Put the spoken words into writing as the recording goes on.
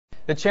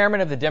The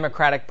chairman of the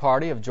Democratic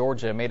Party of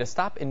Georgia made a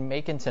stop in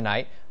Macon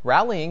tonight,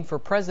 rallying for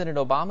President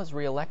Obama's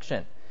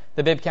re-election.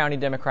 The Bibb County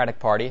Democratic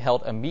Party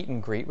held a meet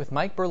and greet with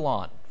Mike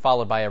Berlon,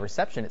 followed by a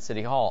reception at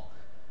City Hall.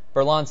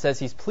 Berlon says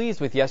he's pleased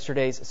with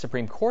yesterday's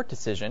Supreme Court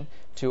decision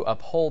to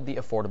uphold the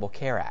Affordable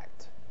Care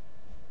Act.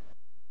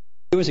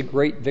 It was a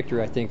great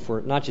victory, I think,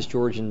 for not just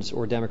Georgians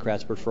or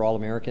Democrats, but for all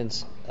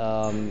Americans.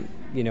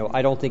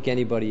 I don't think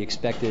anybody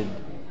expected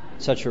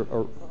such a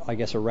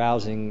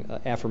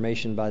rousing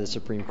affirmation by the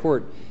Supreme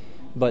Court,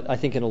 but I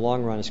think in the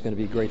long run it's going to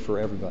be great for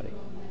everybody.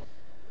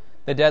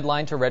 The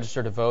deadline to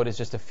register to vote is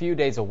just a few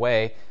days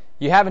away.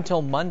 You have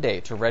until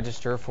Monday to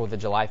register for the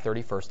July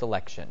 31st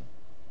election.